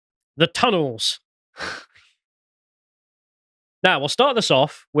the tunnels. Now, we'll start this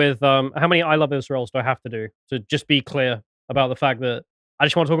off with how many I Love Israels do I have to do to just be clear about the fact that I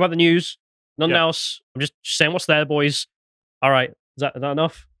just want to talk about the news, nothing else. I'm just saying what's there, boys. All right. Is that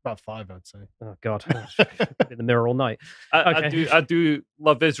enough? About 5, I'd say. Oh, God. In the mirror all night. I do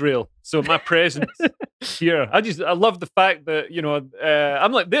love Israel. So my presence here, I love the fact that,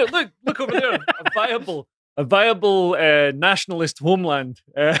 I'm like, there, look over there, a viable nationalist homeland.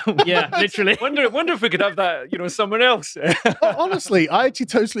 Yeah, literally. Wonder if we could have that, somewhere else. Honestly, I actually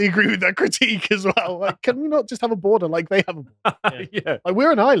totally agree with that critique as well. Like, can we not just have a border like they have a border? Yeah. Like,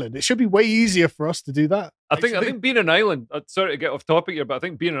 we're an island. It should be way easier for us to do that. I think being an island, sorry to get off topic here, but I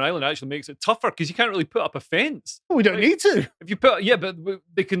think being an island actually makes it tougher because you can't really put up a fence. Well, we don't need to. If you put, but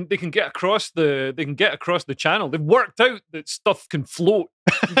they can get across the channel. They've worked out that stuff can float.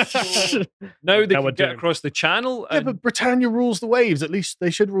 So now they can get across the channel. Yeah, but Britannia rules the waves. At least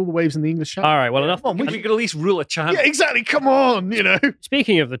they should rule the waves in the English Channel. All right, well, enough. We could at least rule a channel. Yeah, exactly. Come on,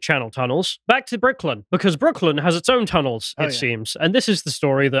 Speaking of the channel tunnels, back to Brooklyn, because Brooklyn has its own tunnels, it seems. And this is the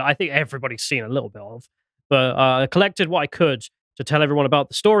story that I think everybody's seen a little bit of. But I collected what I could to tell everyone about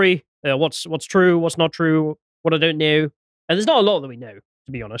the story, what's true, what's not true, what I don't know. And there's not a lot that we know,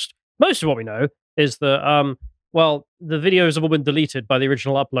 to be honest. Most of what we know is that, the videos have all been deleted by the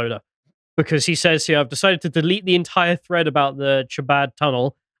original uploader. Because he says here, I've decided to delete the entire thread about the Chabad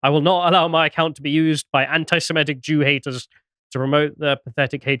tunnel. I will not allow my account to be used by anti-Semitic Jew haters to promote their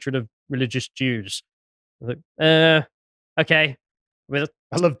pathetic hatred of religious Jews. Okay.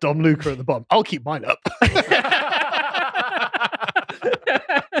 I love Dom Luca at the bottom. I'll keep mine up.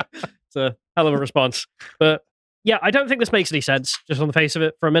 It's a hell of a response. But yeah, I don't think this makes any sense, just on the face of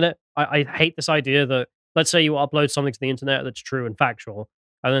it, for a minute. I hate this idea that, let's say you upload something to the internet that's true and factual,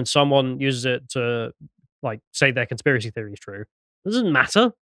 and then someone uses it to, say their conspiracy theory is true. It doesn't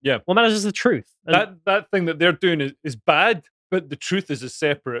matter. Yeah. What matters is the truth. And that thing that they're doing is bad, but the truth is a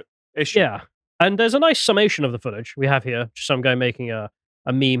separate issue. Yeah. And there's a nice summation of the footage we have here. Just some guy making a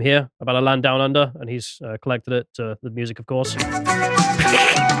meme here about a land down under, and he's collected it to the music, of course.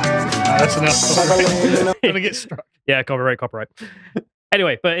 That's enough. Gonna get struck. Yeah, copyright.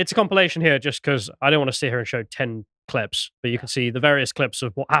 Anyway, but it's a compilation here just because I don't want to sit here and show 10 clips, but you can see the various clips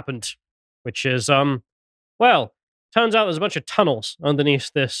of what happened, which is, turns out there's a bunch of tunnels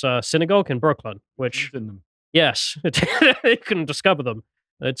underneath this synagogue in Brooklyn, which, yes, you can discover them.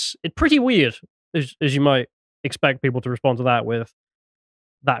 It's pretty weird, as you might expect people to respond to that with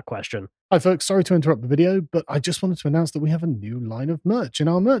that question. Hi folks, sorry to interrupt the video, but I just wanted to announce that we have a new line of merch in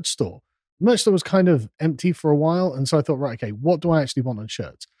our merch store. The merch store was kind of empty for a while, and so I thought, right, okay, what do I actually want on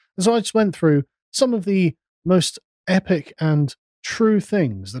shirts? And so I just went through some of the most epic and true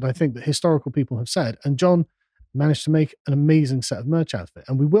things that I think that historical people have said, and John managed to make an amazing set of merch out of it.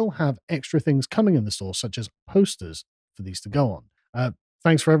 And we will have extra things coming in the store, such as posters for these to go on.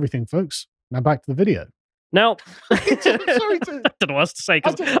 Thanks for everything, folks. Now back to the video. Now, Sorry I don't know what else to say,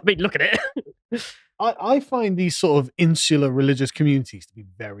 because, look at it. I find these sort of insular religious communities to be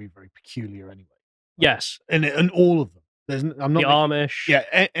very, very peculiar anyway. Yes. And all of them. I'm not the Amish.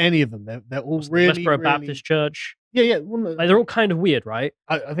 Yeah, any of them. They're all really, Westboro Baptist Church. Yeah. Well, they're all kind of weird, right?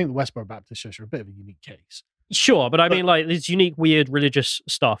 I think the Westboro Baptist Church are a bit of a unique case. Sure, but I mean, this unique, weird religious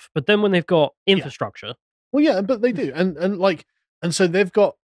stuff. But then when they've got infrastructure. Yeah. Well, yeah, but they do. And so they've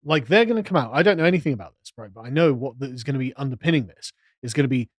got, they're going to come out. I don't know anything about this, right? But I know what is going to be underpinning this is going to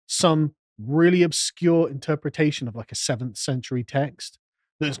be some really obscure interpretation of a 7th century text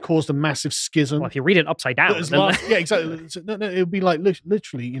that has caused a massive schism. Well, if you read it upside down. Yeah, exactly. No, it would be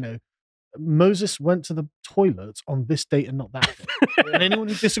literally, Moses went to the toilet on this date and not that date. And anyone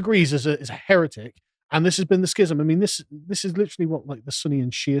who disagrees is a heretic. And this has been the schism. I mean, this is literally what the Sunni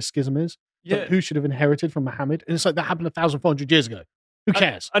and Shia schism is. Yeah. Who should have inherited from Muhammad? And it's that happened 1,400 years ago. Who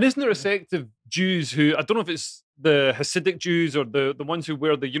cares? And isn't there a sect of Jews who, I don't know if it's the Hasidic Jews or the ones who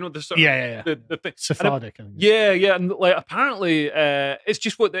wear the sort of the thing. Sephardic. And apparently it's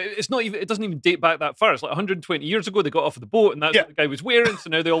just it's not even, it doesn't even date back that far. It's 120 years ago they got off of the boat and that's what the guy was wearing, so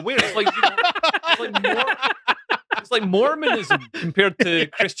now they all wear it. It's like Mormonism compared to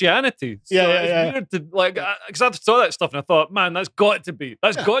Christianity. So it's weird to because I saw that stuff and I thought, man, that's got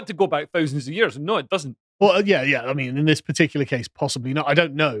to go back thousands of years. And no, it doesn't. Well, yeah. I mean, in this particular case, possibly not. I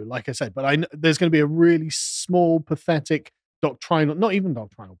don't know. Like I said, but there's going to be a really small, pathetic doctrinal, not even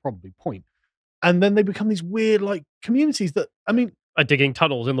doctrinal, probably point, and then they become these weird communities that are digging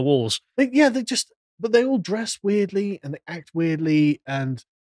tunnels in the walls. But they all dress weirdly and they act weirdly and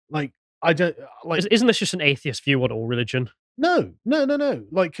I don't Isn't this just an atheist view on all religion? No.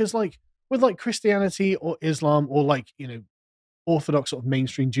 Because with Christianity or Islam or orthodox sort of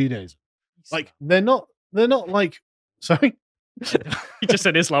mainstream Judaism. Like they're not like sorry. He just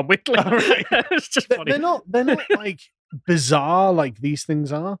said Islam weekly. Right. It's just funny. They're not like bizarre like these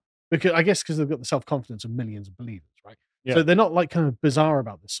things are, because I guess because they've got the self-confidence of millions of believers, right? Yeah. So they're not like kind of bizarre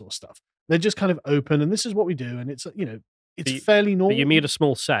about this sort of stuff. They're just kind of open, and this is what we do, and it's it's fairly normal. But you meet a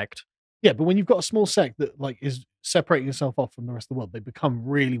small sect. Yeah, but when you've got a small sect that like is separating itself off from the rest of the world, they become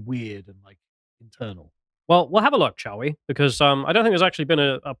really weird and like internal. Well, we'll have a look, shall we? Because I don't think there's actually been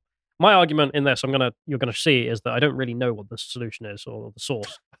a my argument in this. You're gonna see is that I don't really know what the solution is or the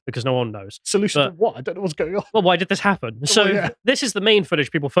source because no one knows. Solution to what? I don't know what's going on. Well, why did this happen? So yeah. This is the main footage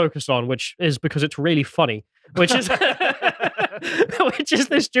people focused on, which is because it's really funny, which is which is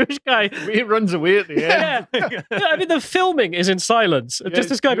this Jewish guy. He runs away at the end. Yeah. I mean, the filming is in silence. Just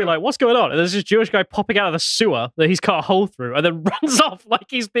this guy being like, what's going on? And there's this Jewish guy popping out of the sewer that he's cut a hole through and then runs off like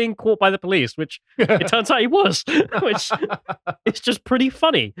he's being caught by the police, which it turns out he was, which is just pretty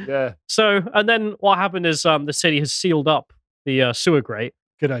funny. Yeah. So, and then what happened is the city has sealed up the sewer grate.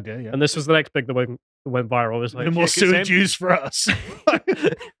 Good idea, yeah. And this was the next big that went viral. It was like, no more sewer Jews for us.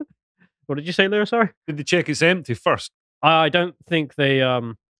 What did you say, Leo? Sorry? Did they check it's empty first? I don't think they're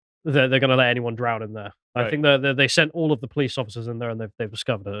going to let anyone drown in there. I think they sent all of the police officers in there, and they've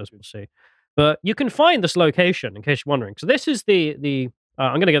discovered it, as we'll see. But you can find this location in case you're wondering. So this is the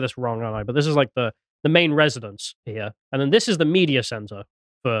I'm going to get this wrong, aren't I? But this is like the main residence here, and then this is the media center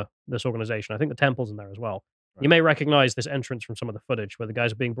for this organization. I think the temple's in there as well. Right. You may recognize this entrance from some of the footage where the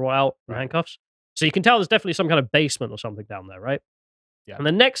guys are being brought out in handcuffs. So you can tell there's definitely some kind of basement or something down there, right? Yeah. And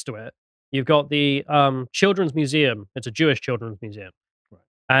then next to it, you've got the children's museum. It's a Jewish children's museum. Right.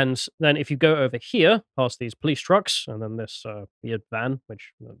 And then if you go over here, past these police trucks, and then this weird van,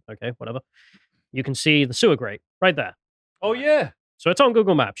 which, okay, whatever, you can see the sewer grate right there. Oh, yeah. So it's on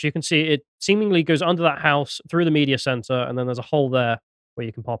Google Maps. You can see it seemingly goes under that house, through the media center, and then there's a hole there where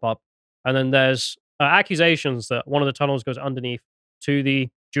you can pop up. And then there's accusations that one of the tunnels goes underneath to the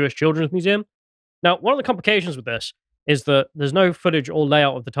Jewish Children's Museum. Now, one of the complications with this is that there's no footage or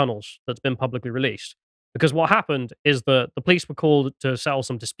layout of the tunnels that's been publicly released. Because what happened is that the police were called to settle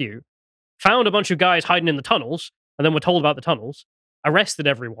some dispute, found a bunch of guys hiding in the tunnels, and then were told about the tunnels, arrested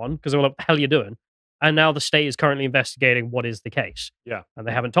everyone because they were like, what the hell are you doing? And now the state is currently investigating what is the case. Yeah. And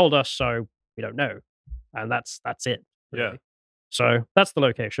they haven't told us, so we don't know. And that's it. Really. Yeah. So that's the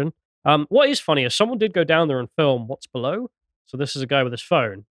location. What is funny is someone did go down there and film what's below. So this is a guy with his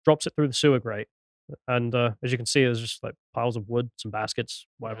phone, drops it through the sewer grate. And as you can see, there's just like piles of wood, some baskets,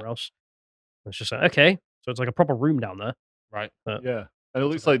 whatever else. And it's just like, okay. So it's like a proper room down there. Right. Yeah. And it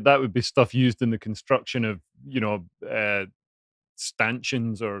looks like that would be stuff used in the construction of,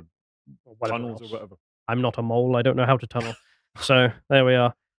 stanchions or tunnels or whatever. I'm not a mole. I don't know how to tunnel. So there we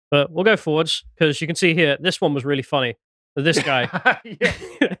are. But we'll go forwards because you can see here, this one was really funny. This guy.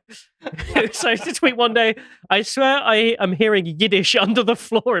 So I did tweet one day, I swear I am hearing Yiddish under the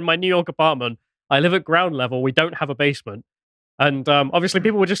floor in my New York apartment. I live at ground level. We don't have a basement. And obviously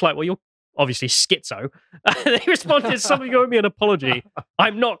people were just like, well, you're obviously schizo. They responded, some of you owe me an apology.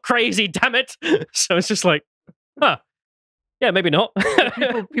 I'm not crazy, damn it. So it's just like, huh. Yeah, maybe not.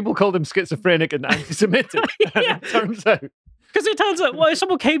 people called him schizophrenic and anti-Semitic. Yeah. It turns out. Because it turns out, well, if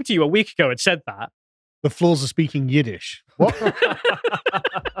someone came to you a week ago and said that. The floors are speaking Yiddish. What?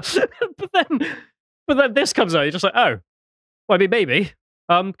 but then this comes out. You're just like, oh, well, I mean, maybe.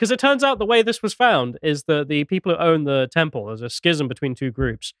 Because it turns out the way this was found is that the people who own the temple, there's a schism between two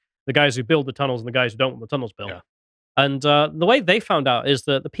groups. The guys who build the tunnels and the guys who don't want the tunnels built. Yeah. And the way they found out is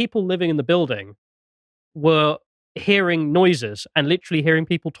that the people living in the building were hearing noises and literally hearing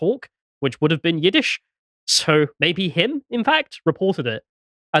people talk, which would have been Yiddish. So maybe him, in fact, reported it.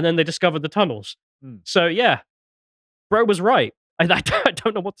 And then they discovered the tunnels. So yeah, bro was right. I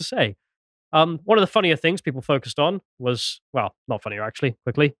don't know what to say. One of the funnier things people focused on was, well, not funnier actually,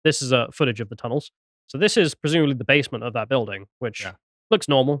 quickly. This is a footage of the tunnels. So this is presumably the basement of that building, which looks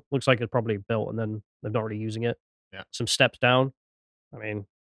normal. Looks like it's probably built and then they're not really using it. Yeah. Some steps down. I mean,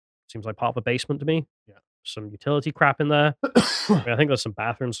 seems like part of a basement to me. Yeah. Some utility crap in there. I think there's some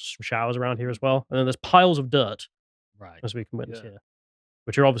bathrooms, some showers around here as well. And then there's piles of dirt. Right. As we can witness here.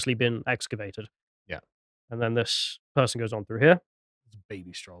 Which are obviously been excavated. Yeah. And then this person goes on through here. It's a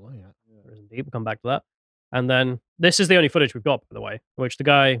baby stroller, yeah. There is indeed. We'll come back to that. And then this is the only footage we've got, by the way, in which the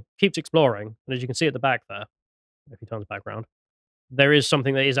guy keeps exploring. And as you can see at the back there, if he turns back around, there is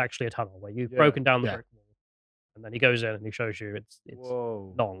something that is actually a tunnel where you've broken down the brick wall. And then he goes in and he shows you it's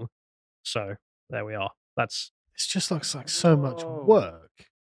long. So there we are. It just looks like so much work.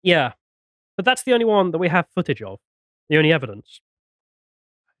 Yeah. But that's the only one that we have footage of. The only evidence.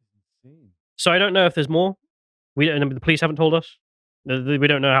 So I don't know if there's more. The police haven't told us. We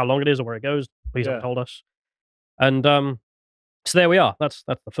don't know how long it is or where it goes. Police haven't told us. And so there we are. That's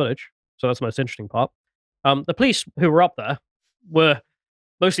the footage. So that's the most interesting part. The police who were up there were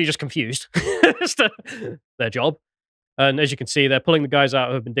mostly just confused as to their job. And as you can see, they're pulling the guys out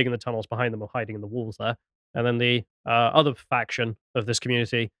who have been digging the tunnels behind them or hiding in the walls there. And then the other faction of this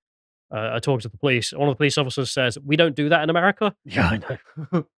community are talking to the police. One of the police officers says, "We don't do that in America." Yeah, I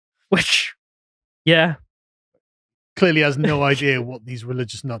know. Which, yeah. Clearly has no idea what these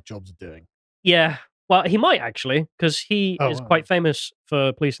religious nut jobs are doing. Yeah. Well, he might actually, because he is quite famous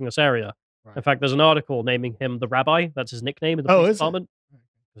for policing this area. Right. In fact, there's an article naming him the Rabbi. That's his nickname in the police department.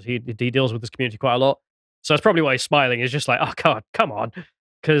 Because he deals with this community quite a lot. So that's probably why he's smiling. He's just like, oh, God, come on.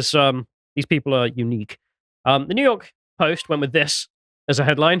 Because these people are unique. The New York Post went with this as a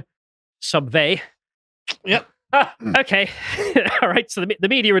headline. Subway. Yep. Okay. All right. So the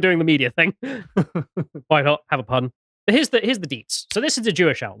media are doing the media thing. Why not have a pun? But here's the deets. So this is a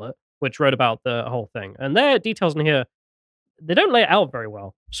Jewish outlet which wrote about the whole thing. And their details in here, they don't lay it out very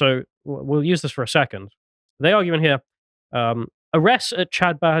well. So we'll use this for a second. They argue in here, arrests at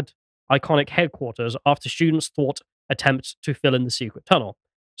Chadbad iconic headquarters after students thwart attempts to fill in the secret tunnel.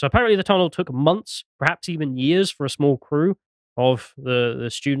 So apparently the tunnel took months, perhaps even years, for a small crew of the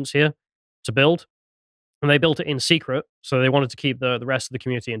students here to build. And they built it in secret, so they wanted to keep the rest of the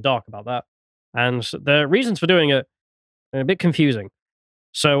community in dark about that. And the reasons for doing it are a bit confusing.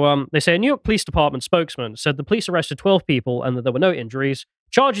 So they say a New York Police Department spokesman said the police arrested 12 people and that there were no injuries.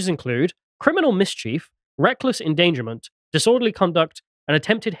 Charges include criminal mischief, reckless endangerment, disorderly conduct, and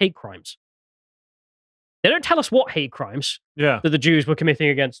attempted hate crimes. They don't tell us what hate crimes that the Jews were committing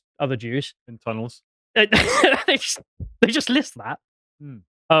against other Jews. In tunnels. they just list that.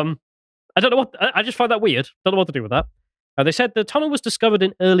 I don't know what... I just find that weird. Don't know what to do with that. They said the tunnel was discovered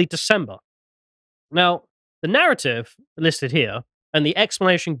in early December. Now, the narrative listed here and the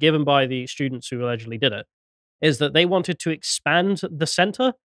explanation given by the students who allegedly did it is that they wanted to expand the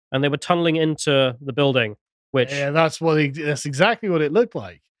center and they were tunneling into the building, which... Yeah, that's exactly what it looked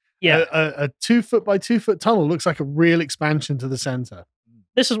like. Yeah. A 2 foot by 2 foot tunnel looks like a real expansion to the center.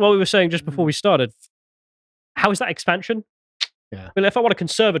 This is what we were saying just before we started. How is that expansion? Yeah. Well, if I want a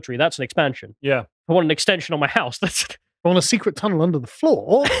conservatory, that's an expansion. Yeah. If I want an extension on my house, that's... I want a secret tunnel under the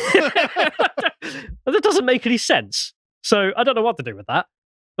floor. That doesn't make any sense. So I don't know what to do with that.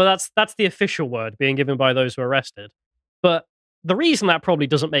 But that's the official word being given by those who are arrested. But the reason that probably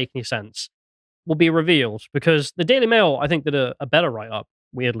doesn't make any sense will be revealed because the Daily Mail, I think, did a better write-up,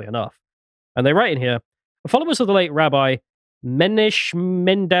 weirdly enough. And they write in here, followers of the late Rabbi Menish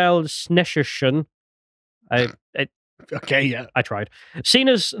Mendel Sneshershun, okay, yeah. I tried. Seen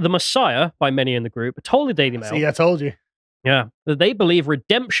as the Messiah by many in the group, told the Daily Mail. See, I told you. Yeah, that they believe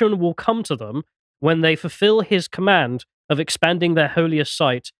redemption will come to them when they fulfill his command of expanding their holiest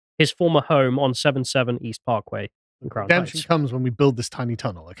site, his former home on 77 East Parkway in Crown Redemption Heights. comes when we build this tiny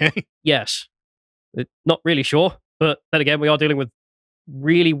tunnel, okay? Yes. Not really sure, but then again, we are dealing with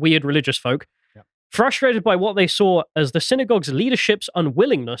really weird religious folk. Yep. Frustrated by what they saw as the synagogue's leadership's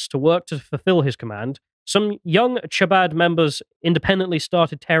unwillingness to work to fulfill his command, some young Chabad members independently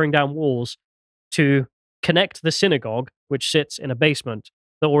started tearing down walls to connect the synagogue, which sits in a basement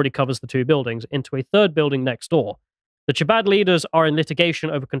that already covers the 2 buildings, into a 3rd building next door. The Chabad leaders are in litigation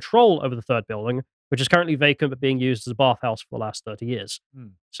over control over the 3rd building, which is currently vacant but being used as a bathhouse for the last 30 years.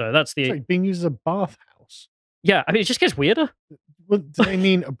 So that's the... Sorry, being used as a bathhouse? Yeah, I mean, it just gets weirder. What do they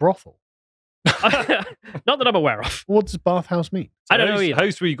mean, a brothel? Not that I'm aware of. What does bathhouse mean? It's I don't know either. A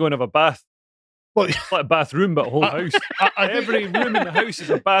house where you go and have a bath. Well, It's like a bathroom, but a whole house. Every room in the house is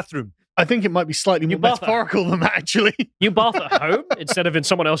a bathroom. I think it might be slightly more metaphorical than that, actually. You bath at home instead of in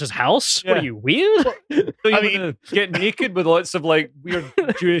someone else's house? Yeah. What are you, weird? So you get naked with lots of like weird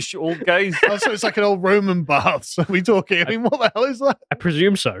Jewish old guys. Also, it's like an old Roman bath. So we talking? I mean, what the hell is that? I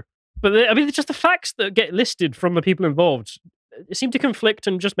presume so. But I mean, it's just the facts that get listed from the people involved seem to conflict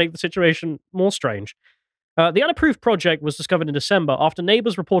and just make the situation more strange. The unapproved project was discovered in December after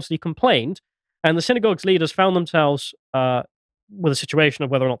neighbors reportedly complained, and the synagogue's leaders found themselves with a situation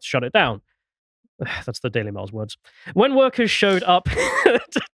of whether or not to shut it down. That's the Daily Mail's words. When workers showed up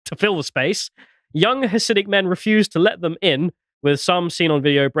to fill the space, young Hasidic men refused to let them in, with some seen on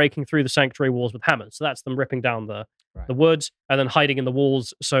video breaking through the sanctuary walls with hammers. So that's them ripping down the woods and then hiding in the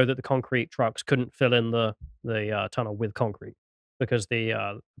walls so that the concrete trucks couldn't fill in the tunnel with concrete. Because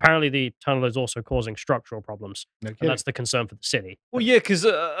apparently the tunnel is also causing structural problems. And that's the concern for the city. Well, yeah, because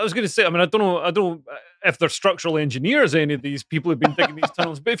I was going to say, I mean, I don't know if they're structural engineers, any of these people have been digging these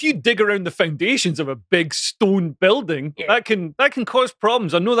tunnels. But if you dig around the foundations of a big stone building, that can cause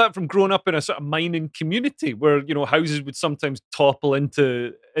problems. I know that from growing up in a sort of mining community where, you know, houses would sometimes topple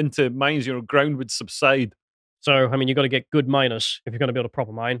into mines, you know, ground would subside. So, I mean, you've got to get good miners if you're going to build a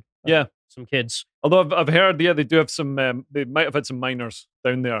proper mine. Yeah. Some kids. Although I've heard, yeah, they do have some, they might have had some miners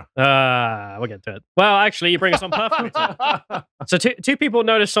down there. We'll get to it. Well, actually, you bring us on perfectly. So two people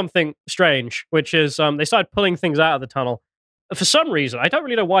noticed something strange, which is they started pulling things out of the tunnel. For some reason, I don't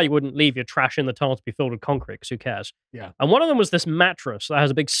really know why you wouldn't leave your trash in the tunnel to be filled with concrete, because who cares? Yeah. And one of them was this mattress that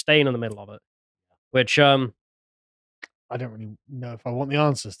has a big stain in the middle of it, which I don't really know if I want the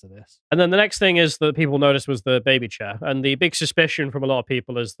answers to this. And then the next thing is that people noticed was the baby chair. And the big suspicion from a lot of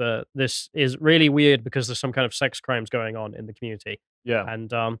people is that this is really weird because there's some kind of sex crimes going on in the community. Yeah.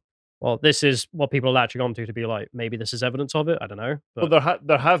 And, well, this is what people are latching onto to be like, maybe this is evidence of it. I don't know. Well,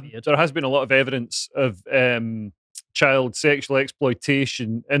 there has been a lot of evidence of child sexual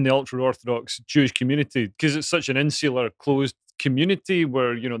exploitation in the ultra-Orthodox Jewish community because it's such an insular, closed community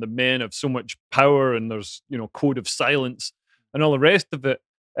where, you know, the men have so much power and there's, you know, code of silence and all the rest of it.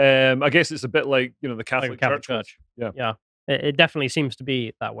 I guess it's a bit like, you know, the Catholic Church. Yeah. It definitely seems to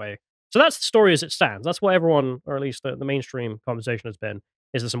be that way. So that's the story as it stands. That's what everyone, or at least the mainstream conversation has been,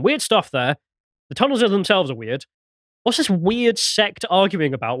 is there's some weird stuff there. The tunnels themselves are weird. What's this weird sect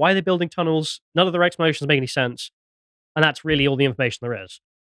arguing about? Why are they building tunnels? None of their explanations make any sense. And that's really all the information there is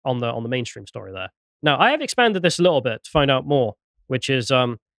on the mainstream story there. Now, I have expanded this a little bit to find out more, which is I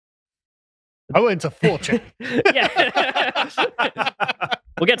went into 4chan. Yeah.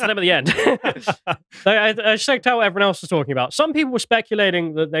 We'll get to them at the end. I checked out what everyone else was talking about. Some people were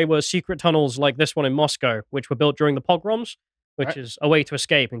speculating that they were secret tunnels like this one in Moscow, which were built during the pogroms, which is a way to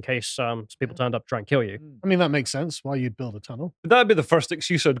escape in case people turned up to try and kill you. I mean, that makes sense why you'd build a tunnel. That'd be the first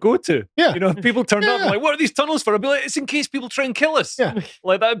excuse I'd go to. Yeah. You know, if people turned up, like, what are these tunnels for? I'd be like, it's in case people try and kill us. Yeah.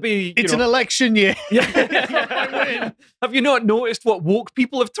 Like, that'd be. It's an election year. Yeah. Have you not noticed what woke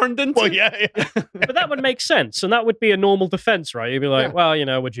people have turned into? Well, yeah. But that would make sense, and that would be a normal defense, right? You'd be like, well, you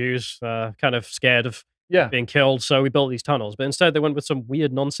know, we're Jews, kind of scared of being killed, so we built these tunnels. But instead, they went with some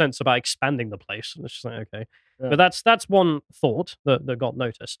weird nonsense about expanding the place. And it's just like, okay. Yeah. But that's one thought that got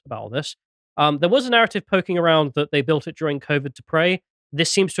noticed about all this. There was a narrative poking around that they built it during COVID to pray.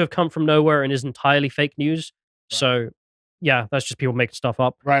 This seems to have come from nowhere and is entirely fake news. Right. So, yeah, that's just people making stuff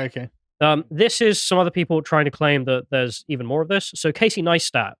up. Right, okay. This is some other people trying to claim that there's even more of this. So Casey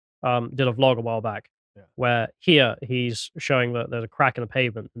Neistat did a vlog a while back where he's showing that there's a crack in the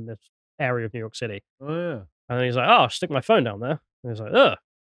pavement in this area of New York City. Oh, yeah. And then he's like, oh, I'll stick my phone down there. And he's like, ugh.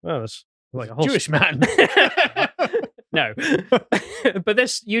 Oh, that's like a whole Jewish man. No. But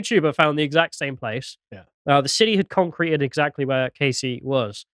this YouTuber found the exact same place. Yeah. The city had concreted exactly where Casey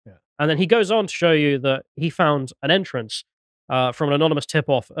was. Yeah. And then he goes on to show you that he found an entrance from an anonymous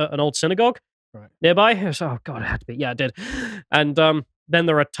tip-off at an old synagogue nearby. Was, oh, God, it had to be. Yeah, it did. And then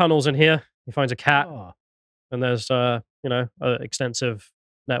there are tunnels in here. He finds a cat. Oh. And there's, an extensive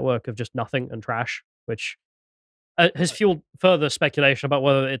network of just nothing and trash, which has fueled further speculation about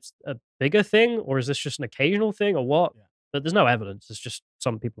whether it's a bigger thing or is this just an occasional thing or what. Yeah. But there's no evidence. It's just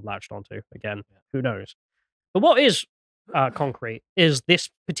some people latched onto. Again, who knows? But what is concrete is this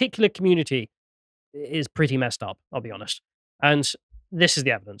particular community is pretty messed up, I'll be honest. And this is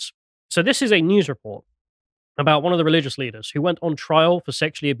the evidence. So this is a news report about one of the religious leaders who went on trial for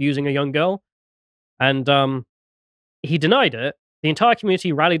sexually abusing a young girl. And he denied it. The entire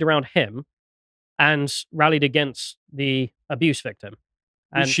community rallied around him and rallied against the abuse victim.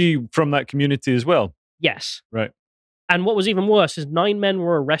 And is she from that community as well? Yes. Right. And what was even worse is 9 men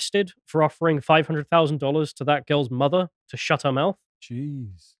were arrested for offering $500,000 to that girl's mother to shut her mouth.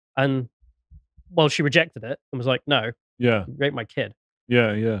 Jeez. And, well, she rejected it and was like, no. Yeah. You raped my kid.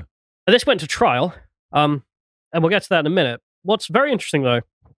 Yeah, yeah. And this went to trial. And we'll get to that in a minute. What's very interesting, though,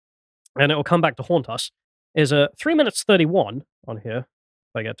 and it will come back to haunt us, is 3 minutes 31 on here,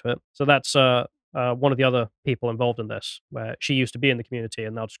 if I get to it. So that's one of the other people involved in this, where she used to be in the community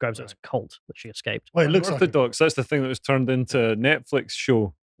and now describes it as a cult that she escaped. Well, it looks Orthodox. That's the thing that was turned into a Netflix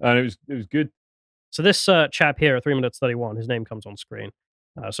show, and it was good. So this chap here at 3 minutes 31, his name comes on screen.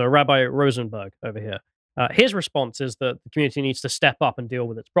 So Rabbi Rosenberg over here. His response is that the community needs to step up and deal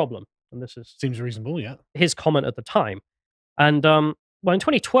with its problem. And this seems reasonable, yeah. His comment at the time. And well, in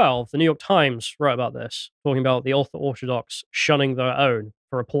 2012, the New York Times wrote about this, talking about the Orthodox shunning their own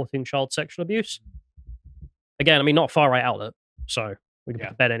for reporting child sexual abuse. Again, I mean, not a far-right outlet, so we can put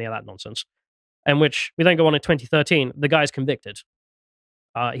to bed any of that nonsense. And which we then go on in 2013, the guy's convicted.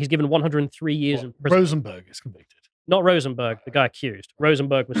 He's given 103 years in prison. Rosenberg is convicted. Not Rosenberg, the guy accused.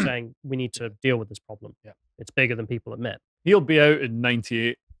 Rosenberg was saying we need to deal with this problem. Yeah. It's bigger than people admit. He'll be out in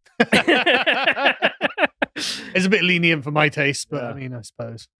 98. It's a bit lenient for my taste, but Yeah. I mean, I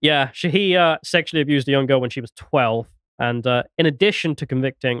suppose. Yeah, he sexually abused a young girl when she was 12. And in addition to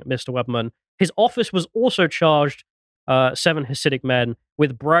convicting Mr. Weberman, his office was also charged 7 Hasidic men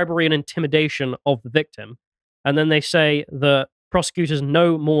with bribery and intimidation of the victim. And then they say that prosecutors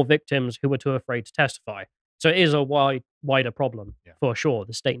know more victims who were too afraid to testify. So it is a wider problem, for sure.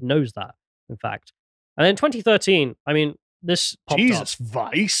 The state knows that, in fact. And then in 2013, I mean, this popped Jesus, up.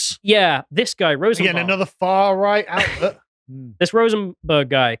 Vice. Yeah, this guy, Rosenberg. Again, another far-right outlet. This Rosenberg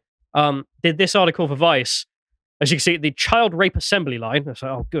guy did this article for Vice. As you can see, the child rape assembly line. It's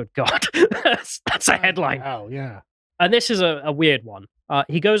like, oh, good God. that's a headline. Oh, yeah. And this is a weird one.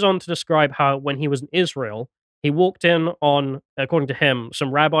 He goes on to describe how when he was in Israel, he walked in on, according to him,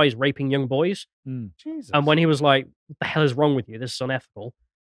 some rabbis raping young boys. Jesus. And when he was like, what the hell is wrong with you? This is unethical.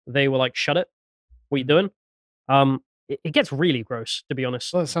 They were like, shut it. What are you doing? It gets really gross, to be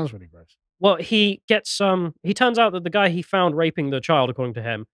honest. Well, that sounds really gross. Well, he turns out that the guy he found raping the child, according to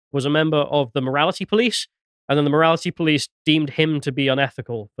him, was a member of the morality police. And then the morality police deemed him to be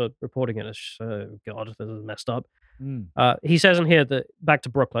unethical for reporting it. Oh, God, this is messed up. He says in here that, back to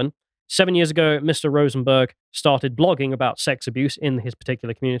Brooklyn, 7 years ago, Mr. Rosenberg started blogging about sex abuse in his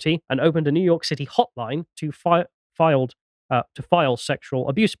particular community and opened a New York City hotline to file sexual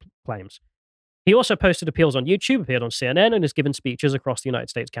abuse claims. He also posted appeals on YouTube, appeared on CNN, and has given speeches across the United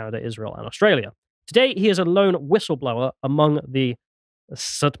States, Canada, Israel, and Australia. Today, he is a lone whistleblower among the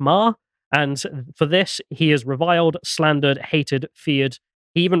Satmar, and for this, he is reviled, slandered, hated, feared.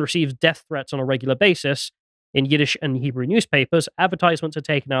 He even receives death threats on a regular basis. In Yiddish and Hebrew newspapers, advertisements are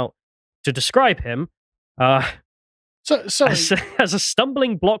taken out to describe him Sorry. as a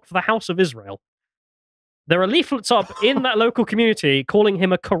stumbling block for the House of Israel. There are leaflets up in that local community calling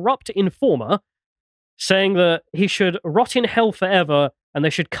him a corrupt informer, saying that he should rot in hell forever and they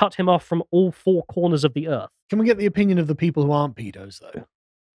should cut him off from all 4 corners of the earth. Can we get the opinion of the people who aren't pedos, though?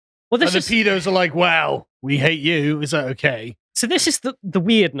 Well, The pedos are like, well, we hate you. Is that okay? So this is the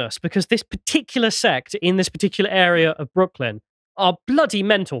weirdness, because this particular sect in this particular area of Brooklyn are bloody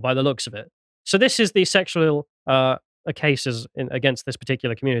mental by the looks of it. So this is the sexual cases against this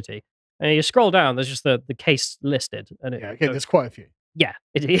particular community. And you scroll down, there's just the case listed. And There's quite a few. Yeah,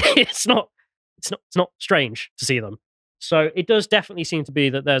 it's not strange to see them. So it does definitely seem to be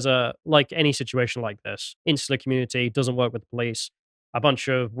that there's like any situation like this, insular community, doesn't work with the police, a bunch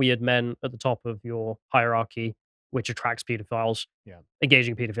of weird men at the top of your hierarchy, which attracts pedophiles,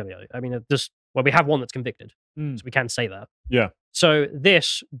 engaging in pedophilia. I mean, we have one that's convicted, so we can say that. Yeah. So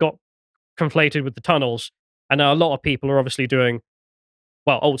this got conflated with the tunnels, and now a lot of people are obviously doing,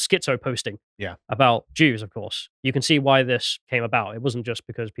 old schizo posting about Jews, of course. You can see why this came about. It wasn't just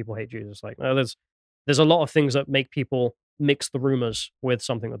because people hate Jews. It's like, no, there's a lot of things that make people mix the rumors with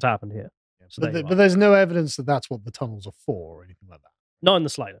something that's happened here. So but there's no evidence that that's what the tunnels are for or anything like that. Not in the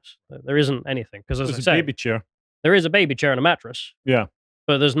slightest. There isn't anything. Because as I There's say, a baby chair. there is a baby chair and a mattress. Yeah.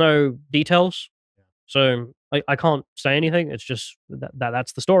 But there's no details. So I can't say anything. It's just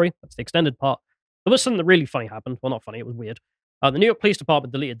that's the story. That's the extended part. There was something that really funny happened. Well, not funny. It was weird. The New York Police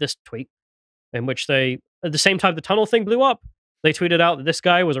Department deleted this tweet in which they, at the same time the tunnel thing blew up, they tweeted out that this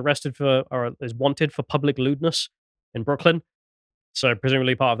guy was arrested or is wanted for public lewdness in Brooklyn. So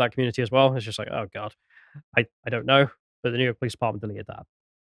presumably part of that community as well. It's just like, oh God, I don't know. But the New York Police Department deleted that.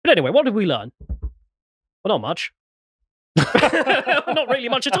 But anyway, what did we learn? Well, not much. Not really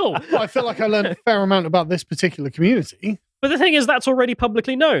much at all. Well, I feel like I learned a fair amount about this particular community. But the thing is, that's already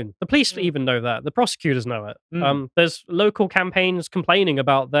publicly known. The police even know that. The prosecutors know it. There's local campaigns complaining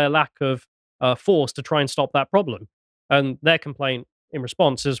about their lack of force to try and stop that problem. And their complaint in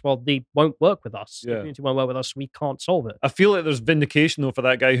response is, well, they won't work with us. The community won't work with us. We can't solve it. I feel like there's vindication, though, for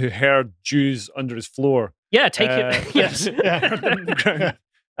that guy who heard Jews under his floor. Yeah, take it. Yes.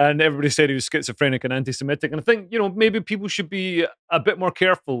 And everybody said he was schizophrenic and anti-Semitic. And I think, maybe people should be a bit more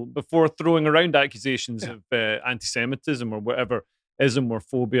careful before throwing around accusations of anti-Semitism or whatever ism or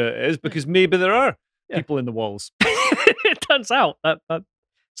phobia it is, because maybe there are people in the walls. It turns out that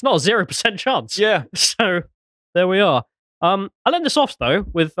it's not a 0% chance. Yeah. So there we are. I'll end this off, though,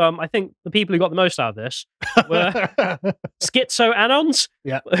 with I think the people who got the most out of this were schizo-anons.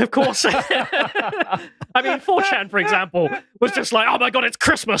 Yeah. Of course. I mean, 4chan, for example, was just like, oh my God, it's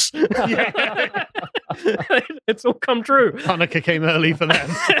Christmas. It's all come true. Hanukkah came early for them.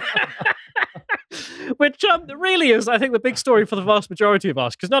 Which really is, I think, the big story for the vast majority of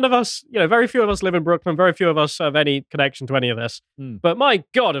us, because none of us, very few of us live in Brooklyn, very few of us have any connection to any of this. But my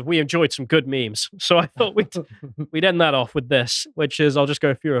God, have we enjoyed some good memes. So I thought we'd end that off with this, which is, I'll just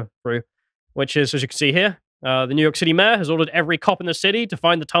go through, which is, as you can see here, the New York City mayor has ordered every cop in the city to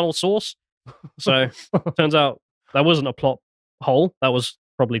find the tunnel source. So turns out that wasn't a plot hole. That was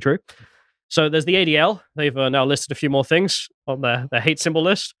probably true. So there's the ADL. They've now listed a few more things on their hate symbol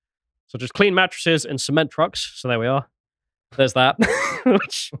list. So just clean mattresses and cement trucks. So there we are. There's that.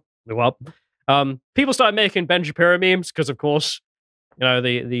 Which blew up. People started making Ben Shapiro memes because, of course,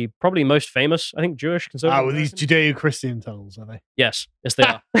 the probably most famous, I think, Jewish conservative. Oh, well, these Judeo-Christian tunnels, are they? Yes, they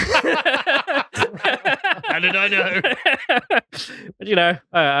are. How did I know? But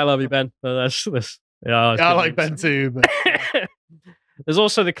I love you, Ben. That's yeah, I like Ben too, but there's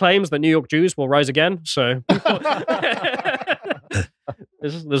also the claims that New York Jews will rise again. So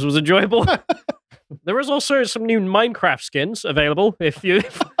this was enjoyable. There is also some new Minecraft skins available if you'd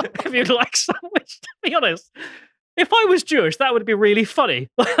like some. Which, to be honest, if I was Jewish, that would be really funny.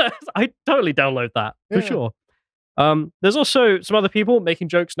 I'd totally download that for sure. There's also some other people making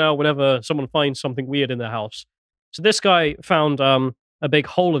jokes now whenever someone finds something weird in their house. So this guy found a big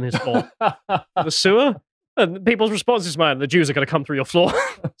hole in his floor, the sewer. And people's response is, man, the Jews are going to come through your floor.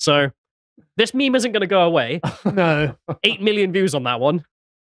 So this meme isn't going to go away. No. 8 million views on that one.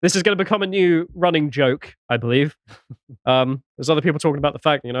 This is going to become a new running joke, I believe. There's other people talking about the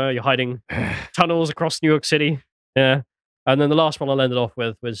fact, you're hiding tunnels across New York City. Yeah. And then the last one I'll end it off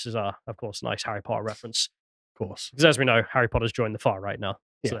with, which is, of course, a nice Harry Potter reference. Of course. Because as we know, Harry Potter's joined the far right now.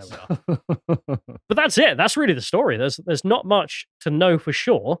 So Yes. there we are. But that's it. That's really the story. There's not much to know for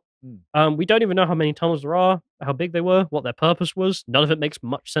sure. We don't even know how many tunnels there are, how big they were, what their purpose was. None of it makes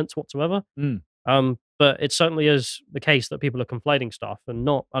much sense whatsoever. But it certainly is the case that people are conflating stuff, and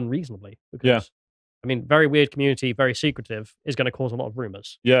not unreasonably. Because, I mean, very weird community, very secretive, is going to cause a lot of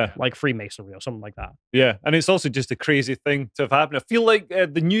rumors. Yeah. Like Freemasonry or something like that. Yeah. And it's also just a crazy thing to have happened. I feel like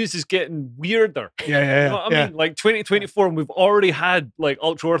the news is getting weirder. Yeah. You know what I mean? Like 2024, and we've already had like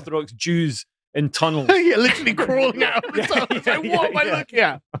ultra-Orthodox Jews in tunnels. You're literally crawling out of the tunnel. What am I looking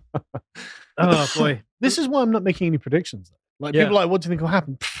at? Oh, boy. This is why I'm not making any predictions. Like, people are like, what do you think will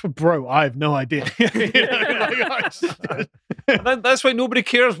happen? Bro, I have no idea. That's why nobody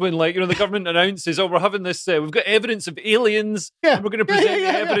cares when, the government announces, we're having this, we've got evidence of aliens, and we're going to present the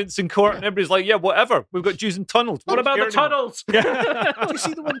evidence in court, and everybody's like, yeah, whatever. We've got Jews in tunnels. What about the tunnels? Did you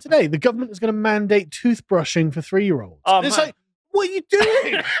see the one today? The government is going to mandate toothbrushing for 3-year-olds. Oh, it's man. like, what are you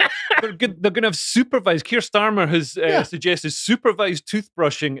doing? They're going to have supervised. Keir Starmer has suggested supervised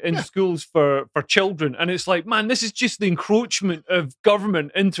toothbrushing in schools for children, and it's like, man, this is just the encroachment of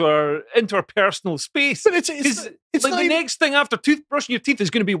government into our personal space. But it's like the next thing after toothbrushing your teeth is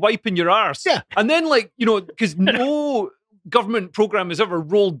going to be wiping your arse. Yeah, and then because no government program has ever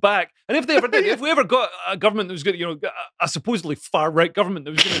rolled back, and if they ever did, if we ever got a government that was going to, a supposedly far right government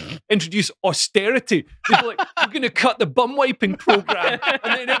that was going to introduce austerity, they'd be like, we're going to cut the bum wiping program, and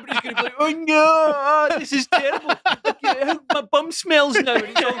then everybody's going to be like, oh no, this is terrible. My bum smells now, and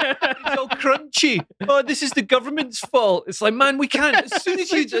it's all crunchy. Oh, this is the government's fault. It's like, man, we can't. As soon as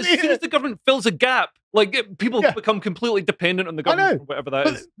the government fills a gap, people become completely dependent on the government, or whatever that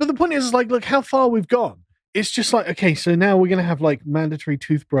is. But the point is, look how far we've gone. It's just like, okay, so now we're going to have mandatory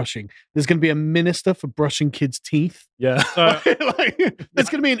toothbrushing. There's going to be a minister for brushing kids' teeth. Yeah. There's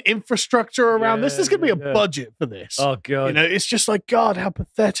going to be an infrastructure around this. There's going to be a budget for this. Oh, God. It's just like, God, how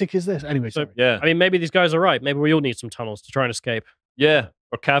pathetic is this? Anyway, sorry. Yeah. I mean, maybe these guys are right. Maybe we all need some tunnels to try and escape. Yeah.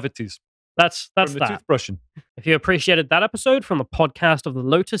 Or cavities. That's from the that. Toothbrushing. If you appreciated that episode from the podcast of the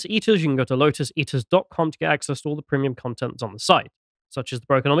Lotus Eaters, you can go to lotuseaters.com to get access to all the premium content that's on the site, such as the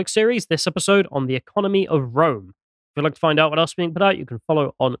Brokenomics series, this episode on the economy of Rome. If you'd like to find out what else is being put out, you can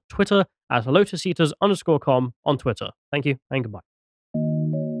follow on Twitter at lotuseaters_com on Twitter. Thank you and goodbye.